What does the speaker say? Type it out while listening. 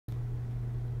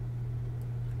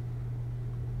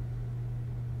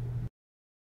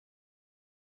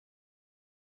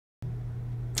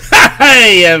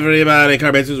Hey everybody,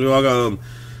 Carbasers, welcome.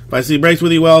 If I see breaks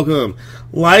with you, welcome.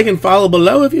 Like and follow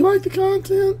below if you like the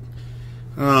content.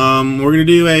 We're going to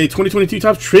do a 2022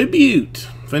 Topps Tribute.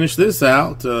 Finish this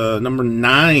out. Number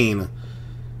 9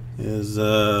 is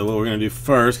what we're going to do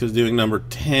first, because doing number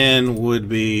 10 would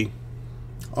be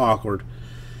awkward.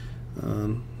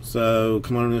 So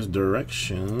come on in this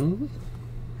direction.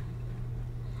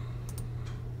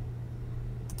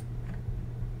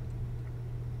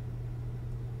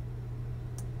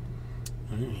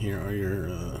 Here are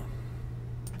your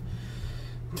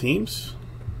teams.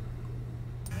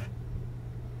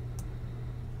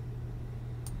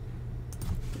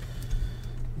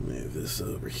 Move this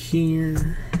over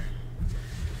here.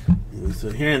 So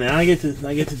here now I get to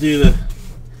do the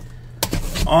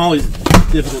always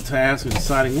difficult task of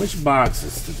deciding which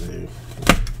boxes to do.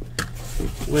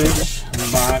 Which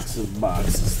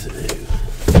boxes to do.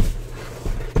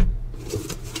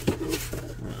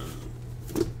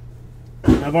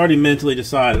 I've already mentally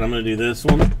decided I'm going to do this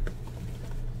one,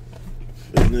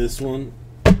 and this one,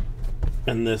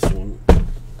 and this one.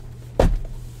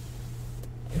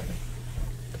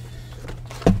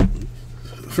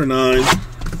 For 9.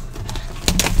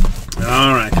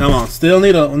 Alright, come on. Still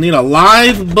need a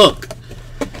live book.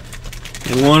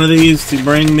 And one of these to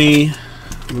bring me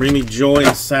joy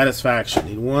and satisfaction.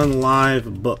 Need one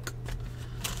live book.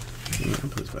 I'll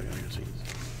put this back on here.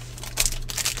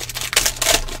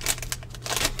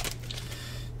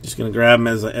 Just gonna grab them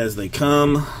as they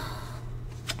come.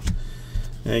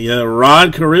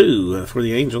 Rod Carew for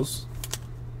the Angels.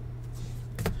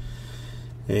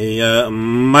 A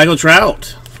Michael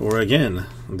Trout for, again,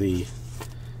 the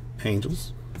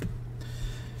Angels.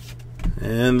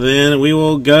 And then we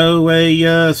will go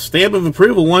a stamp of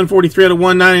approval, 143 out of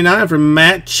 199 from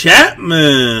Matt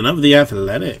Chapman of the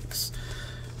Athletics.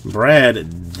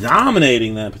 Brad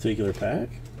dominating that particular pack.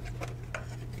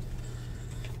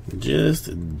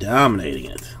 Just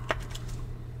dominating it.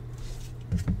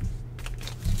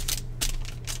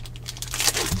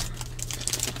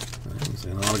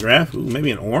 An autograph. Ooh,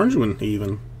 maybe an orange one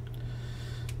even.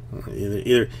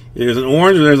 Either there's an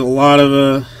orange or there's a lot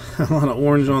of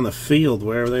orange on the field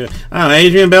wherever they are. Oh,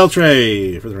 Adrian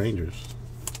Beltre for the Rangers.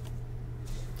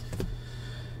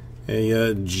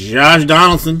 A Josh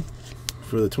Donaldson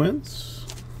for the Twins.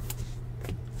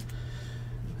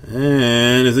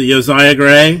 And is it Josiah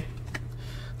Gray?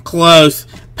 Close.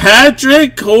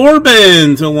 Patrick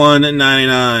Corbin to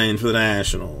 199 for the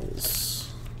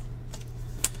Nationals.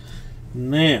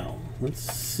 Now, let's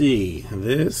see.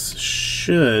 This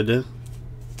should...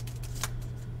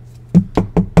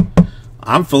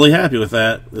 I'm fully happy with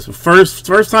that. This is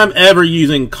first time ever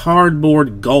using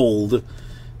cardboard gold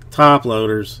top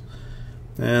loaders.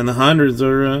 And the hundreds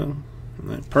are a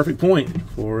perfect point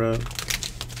for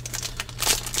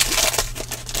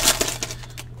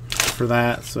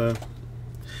that. So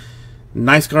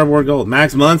nice cardboard gold.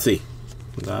 Max Muncy,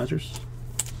 Dodgers.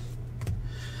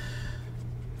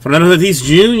 Fernando Tatis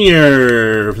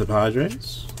Jr. for the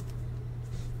Padres.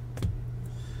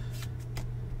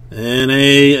 And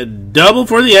a double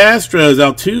for the Astros.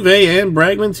 Altuve and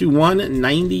Bregman to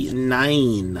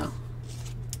 199.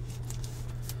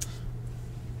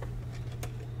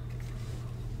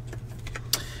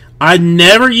 I'd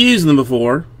never used them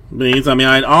before.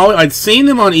 I'd seen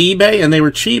them on eBay and they were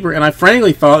cheaper, and I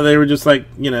frankly thought they were just like,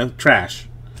 trash.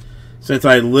 Since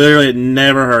I literally had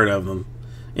never heard of them.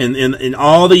 In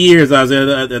all the years I was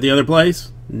at the other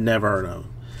place, never heard of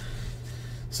them.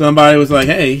 Somebody was like,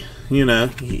 hey,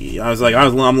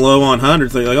 I'm low on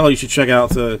hundreds. They're like, oh, you should check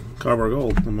out Cardboard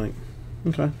Gold. I'm like,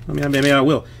 okay. Maybe I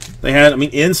will. They had,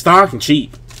 in stock and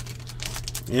cheap.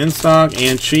 In stock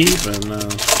and cheap, and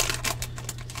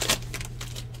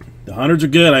the hundreds are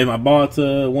good. I bought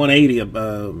 180, a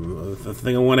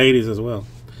thing of 180s as well.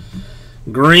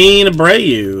 Green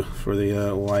Abreu for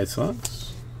the White Sox.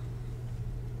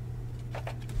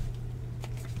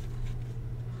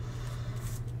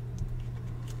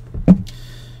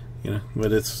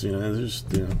 But it's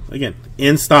just again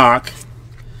in stock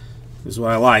is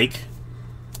what I like.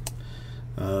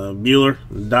 Bueller,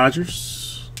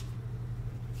 Dodgers.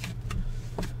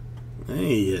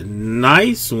 Hey,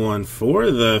 nice one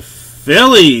for the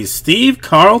Phillies. Steve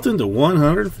Carlton to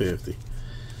 150.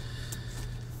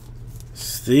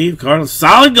 Steve Carlton.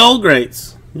 Solid gold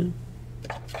greats.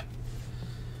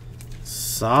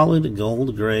 Solid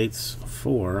gold greats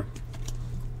for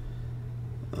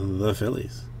the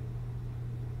Phillies.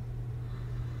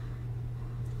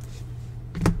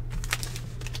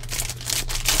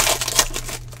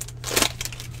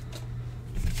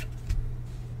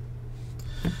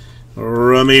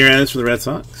 Ramirez for the Red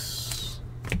Sox.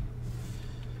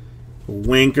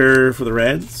 Winker for the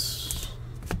Reds.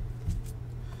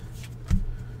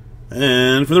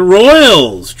 And for the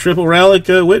Royals, triple relic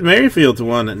Whit Merrifield to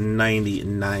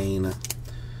 199.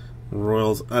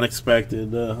 Royals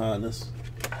unexpected hotness.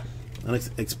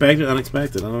 Unexpected, I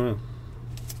don't know.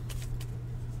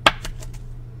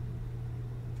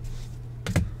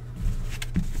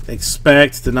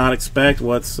 Expect to not expect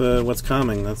what's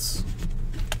coming. That's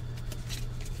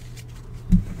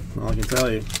all I can tell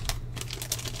you.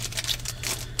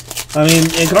 I mean,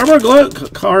 and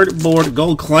cardboard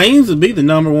gold claims to be the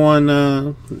number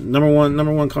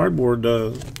one cardboard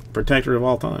protector of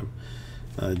all time.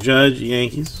 Judge,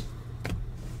 Yankees.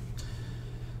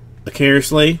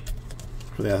 Kersley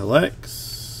for the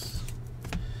Athletics.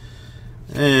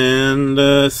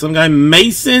 And some guy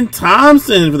Mason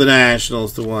Thompson for the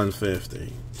Nationals to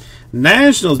 150.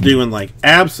 Nationals doing like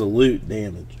absolute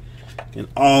damage in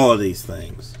all of these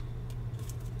things.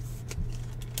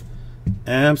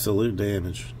 Absolute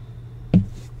damage.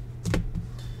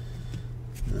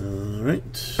 All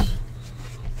right.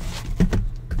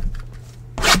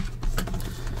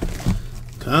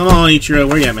 Come on, Ichiro.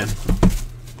 Where you at, man?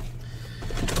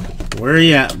 Where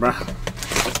you at, bro?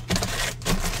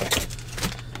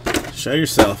 Show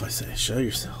yourself, I say. Show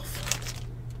yourself.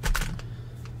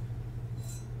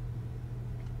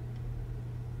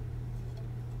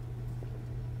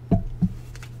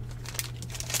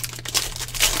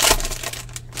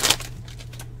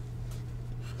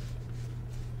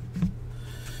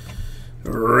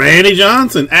 Randy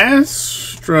Johnson,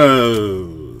 Astros.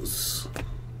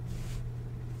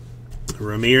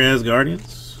 Ramirez,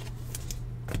 Guardians.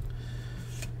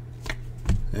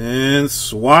 And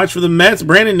swatch for the Mets,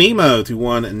 Brandon Nimmo to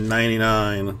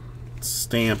 199.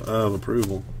 Stamp of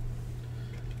approval.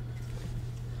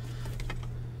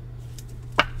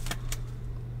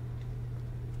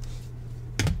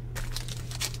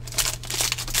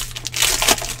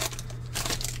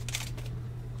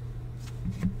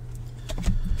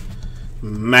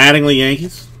 Mattingly,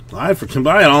 Yankees. I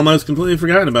had almost completely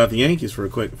forgotten about the Yankees for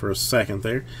a second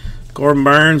there. Corbin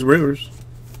Burns, Brewers.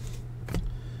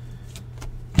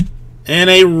 And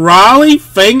a Raleigh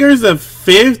Fingers of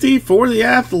 50 for the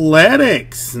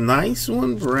Athletics. Nice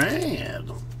one, Brad.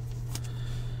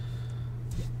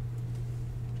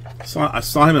 I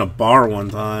saw him in a bar one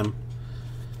time.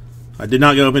 I did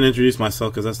not go up and introduce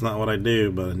myself because that's not what I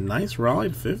do, but a nice Raleigh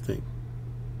to 50.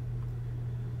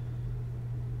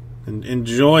 And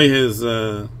enjoy his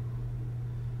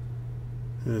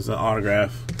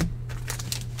autograph.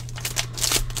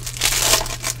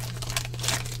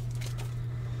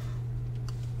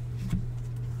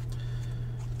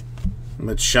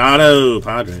 Machado,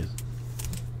 Padres.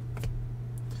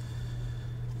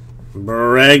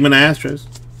 Bregman, Astros.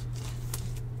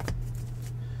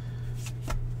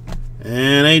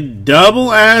 And a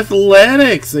double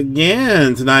Athletics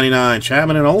again to 99.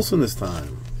 Chapman and Olsen this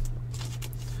time.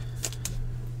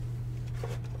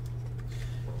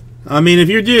 I mean, if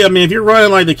you're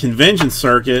running like the convention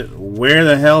circuit, where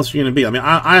the hell is you going to be? I mean,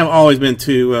 I have always been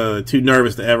too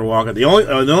nervous to ever walk up. The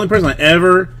only person I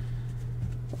ever,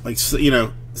 like,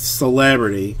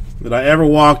 celebrity that I ever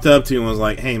walked up to and was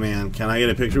like, "Hey man, can I get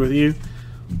a picture with you?"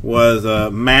 was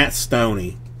Matt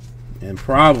Stoney, and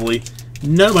probably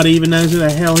nobody even knows who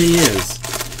the hell he is.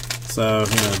 So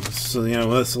he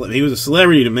was a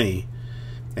celebrity to me,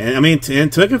 and I mean,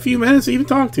 and took a few minutes to even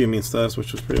talk to me and stuff,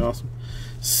 which was pretty awesome.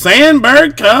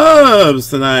 Sandberg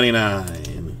Cubs to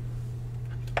 99.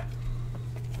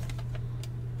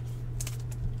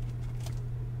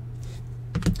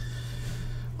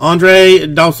 Andre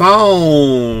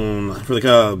Dawson for the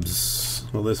Cubs.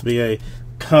 Will this be a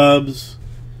Cubs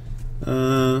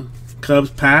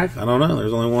pack? I don't know.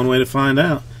 There's only one way to find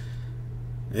out.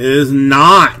 It is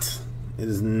not. It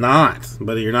is not.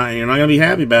 But you're not going to be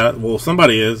happy about it. Well,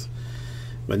 somebody is.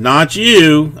 But not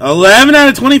you. 11 out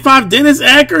of 25, Dennis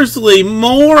Eckersley.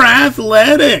 More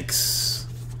Athletics.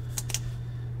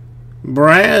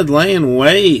 Brad laying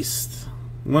waste.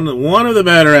 One of the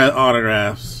better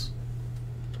autographs.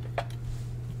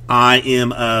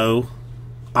 IMO.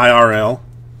 IRL.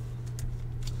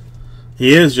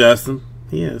 He is, Justin.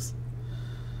 He is.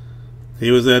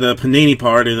 He was at a Panini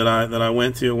party that I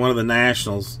went to at one of the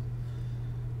Nationals.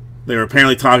 They were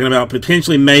apparently talking about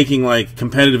potentially making like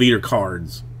competitive eater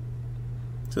cards.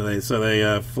 So they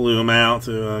flew him out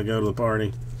to go to the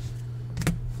party.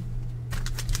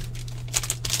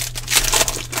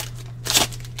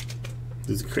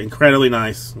 It's incredibly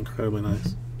nice. Incredibly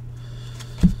nice.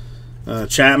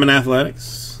 Chapman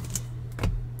Athletics.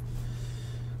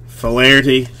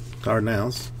 Flaherty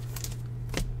Cardinals.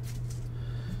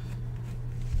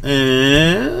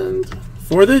 And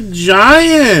For the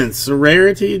Giants, a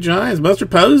rarity Giants. Buster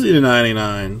Posey to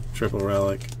 99. Triple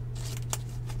relic.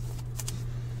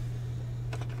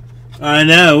 I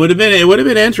know. It would have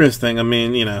been interesting. I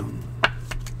mean, you know,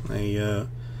 a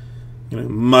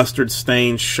mustard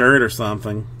stained shirt or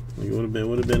something. It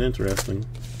would have been interesting.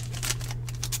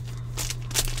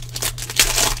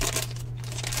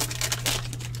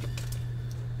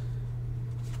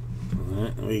 All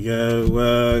right, we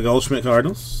go Goldschmidt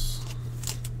Cardinals.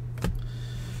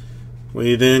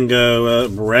 We then go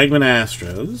Bregman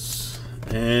Astros,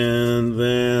 and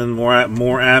then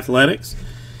more Athletics.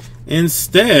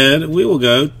 Instead, we will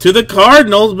go to the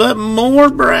Cardinals, but more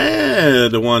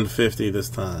Brad, 150 this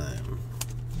time.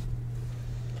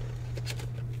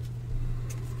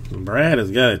 Brad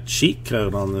has got a cheat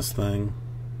code on this thing.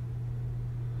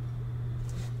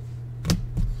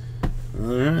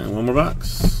 Alright, one more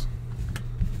box.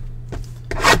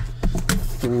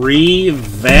 3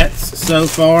 vets so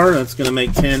far. That's going to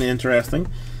make 10 interesting.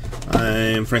 I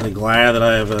am frankly glad that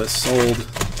I have sold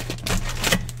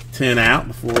 10 out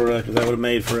before, because that would have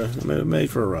made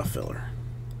for a rough filler.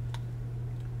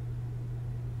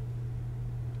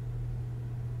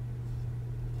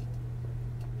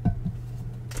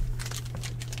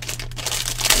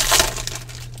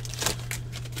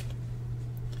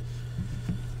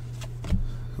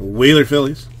 Wheeler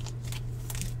Phillies.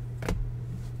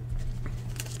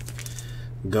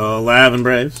 Go Lavin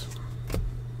Braves.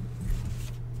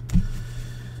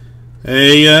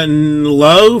 A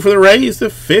low for the Rays to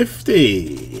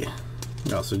 50.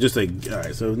 Oh, so just a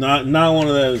alright. So not one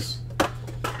of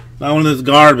those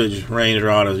garbage Ranger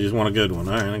autos. You just want a good one.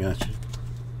 All right, I got you.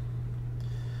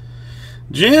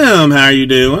 Jim, how are you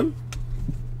doing?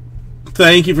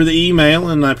 Thank you for the email,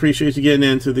 and I appreciate you getting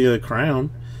into the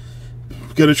Crown.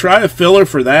 Gonna try a filler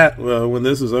for that when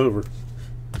this is over.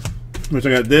 Which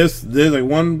I got this like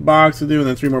one box to do, and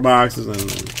then 3 more boxes, and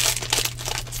then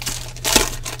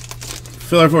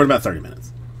filler for it about 30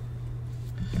 minutes.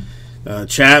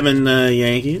 Chapman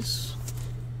Yankees.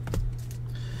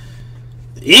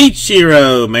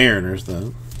 Ichiro Mariners,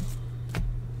 though.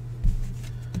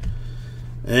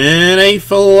 And a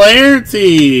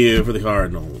Flaherty for the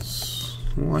Cardinals.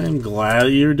 Well, I am glad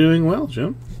you're doing well,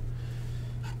 Jim.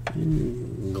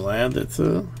 I'm glad that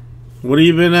what have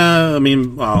you been I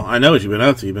mean, well, I know what you've been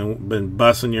up to. You've been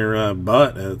busting your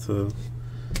butt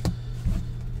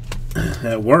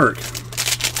at work.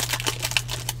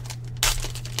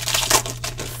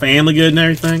 Family good and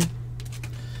everything.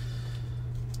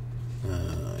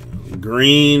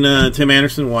 Green Tim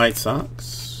Anderson, White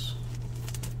Sox.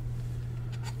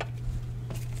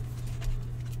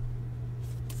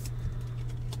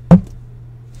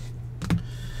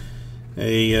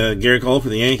 A Garrett Cole for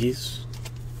the Yankees.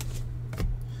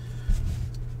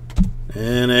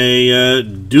 And a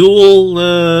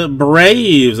dual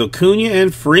Braves, Acuna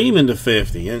and Freeman to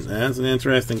 50. And that's an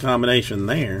interesting combination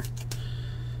there.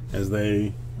 As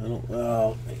they, I don't,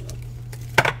 well,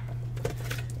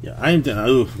 yeah,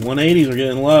 180s are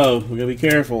getting low. We gotta be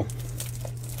careful.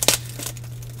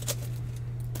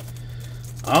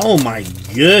 Oh my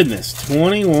goodness,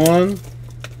 21.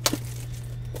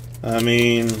 I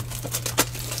mean,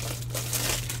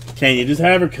 can you just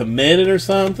have her committed or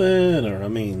something? Or, I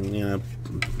mean, you know,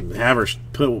 have her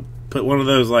put one of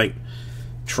those, like,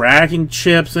 tracking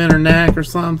chips in her neck or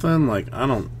something? Like, I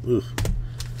don't, oof.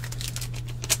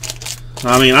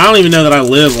 I mean, I don't even know that I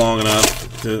live long enough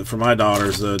for my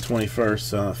daughter's 21st,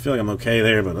 so I feel like I'm okay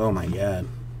there, but oh my god.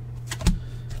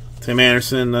 Tim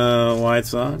Anderson, White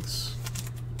Sox.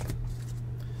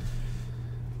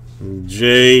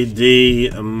 J.D.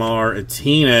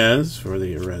 Martinez for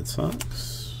the Red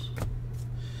Sox.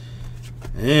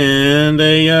 And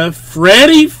a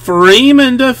Freddie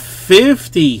Freeman to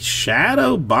 50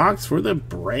 shadow box for the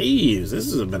Braves.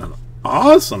 This has been an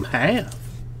awesome half.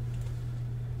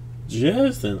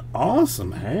 Just an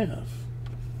awesome half.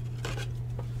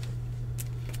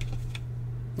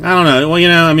 I don't know. Well, you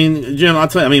know, I mean, Jim, I'll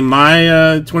tell you, I mean, my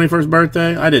 21st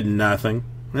birthday, I did nothing.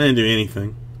 I didn't do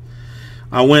anything.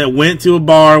 I went to a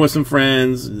bar with some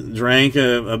friends, drank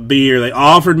a beer. They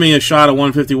offered me a shot of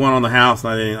 151 on the house,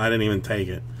 and I didn't even take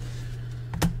it.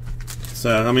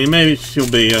 So, I mean, maybe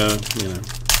she'll be, you know,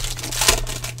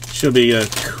 she'll be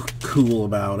cool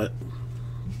about it.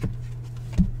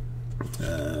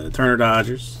 Turner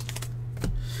Dodgers.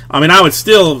 I mean, I would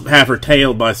still have her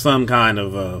tailed by some kind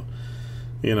of,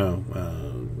 you know,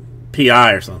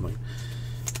 PI or something.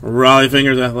 Raleigh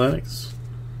Fingers Athletics.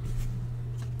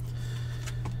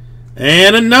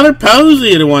 And another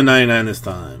Posey at a 199 this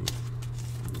time.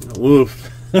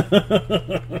 Woof.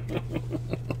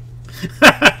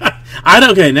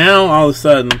 Okay, now all of a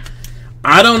sudden,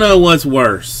 I don't know what's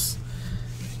worse.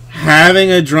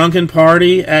 Having a drunken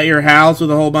party at your house with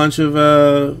a whole bunch of,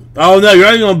 oh no, you're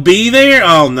not even going to be there?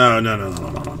 Oh, no.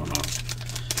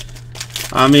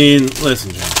 I mean,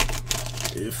 listen,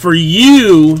 John. For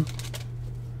you,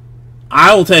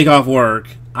 I will take off work.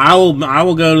 I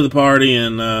will go to the party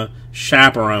and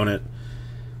chaperone it,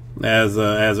 as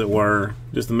it were,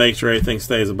 just to make sure everything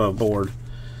stays above board.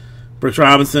 Brooks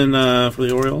Robinson for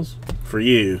the Orioles. For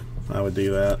you, I would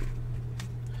do that.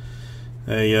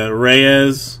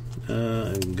 Reyes,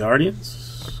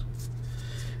 Guardians.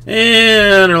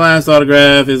 And our last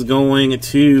autograph is going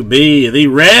to be the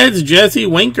Reds, Jesse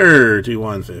Winker to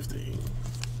 150.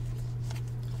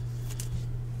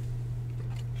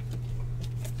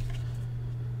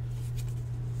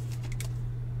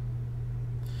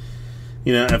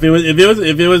 You know, if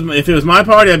it was my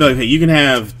party, I'd be like, hey, you can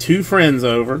have 2 friends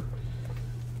over.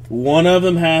 One of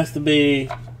them has to be,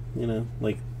 you know,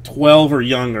 like 12 or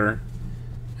younger,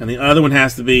 and the other one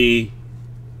has to be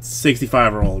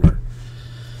 65 or older.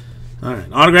 All right,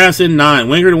 autographs in 9.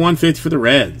 Winker to 150 for the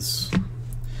Reds.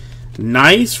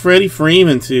 Nice Freddie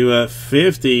Freeman to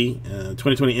 50.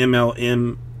 2020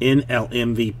 NL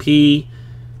MVP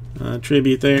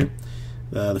tribute there.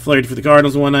 The Flaherty for the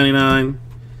Cardinals to 199.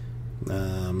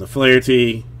 The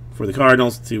Flaherty for the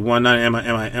Cardinals to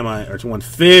 190. Or to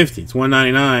 150. It's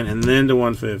 199 and then to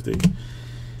 150.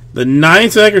 The 9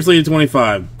 Eckersley lead to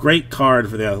 25. Great card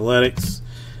for the Athletics.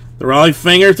 The Raleigh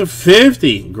Finger to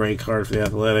 50. Great card for the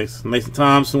Athletics. Mason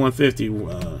Thompson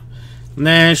 150.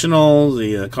 Nationals.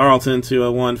 The Carlton to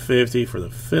 150 for the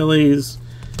Phillies.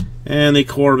 And the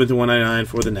Corbin to 199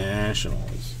 for the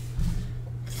Nationals.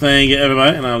 Thank you,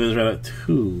 everybody. And I'll give this right out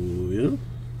to you.